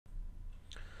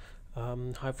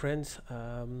Hi friends,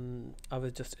 I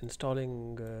was just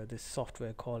installing this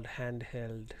software called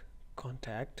Handheld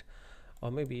Contact, or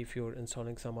maybe if you're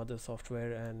installing some other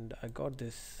software, and I got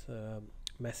this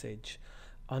message: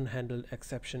 unhandled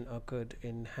exception occurred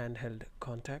in Handheld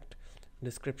Contact.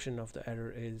 Description of the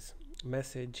error is: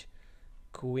 message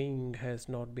queuing has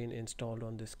not been installed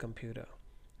on this computer.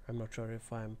 I'm not sure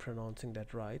if I'm pronouncing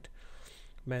that right.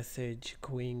 Message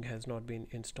queuing has not been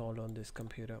installed on this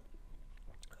computer.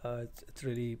 It's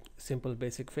really simple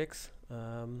basic fix.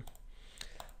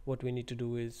 What we need to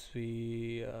do is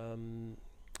we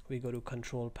go to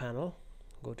control panel,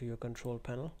 go to your control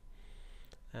panel,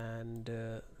 and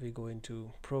we go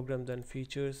into programs and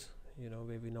features,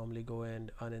 where we normally go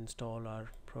and uninstall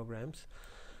our programs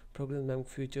and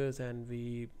features, and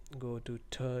we go to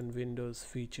turn Windows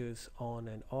features on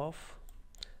and off,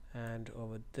 and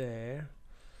over there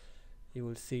you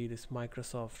will see this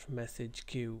Microsoft message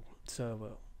queue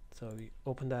server. So we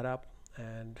open that up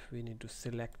and we need to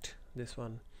select this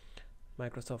one,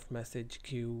 Microsoft message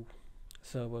queue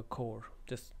server core,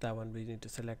 just that one. We need to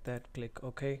select that, click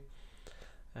OK,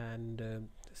 and the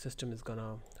system is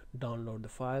gonna download the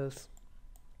files.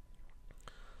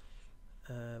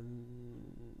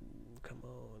 Come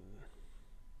on.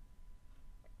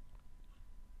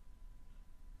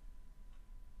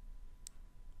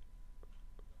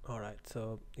 Alright,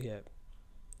 so yeah,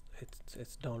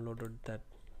 it's downloaded that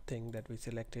thing that we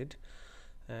selected,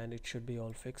 and it should be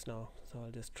all fixed now. So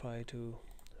I'll just try to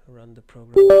run the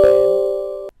program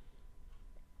again.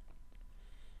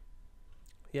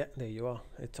 Yeah, there you are,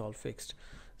 it's all fixed.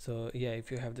 So yeah,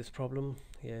 if you have this problem,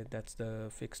 yeah, that's the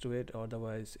fix to it.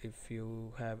 Otherwise, if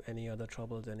you have any other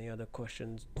troubles, any other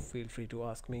questions, feel free to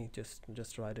ask me.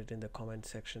 Just write it in the comment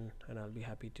section and I'll be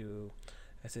happy to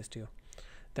assist you.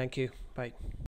 Thank you. Bye.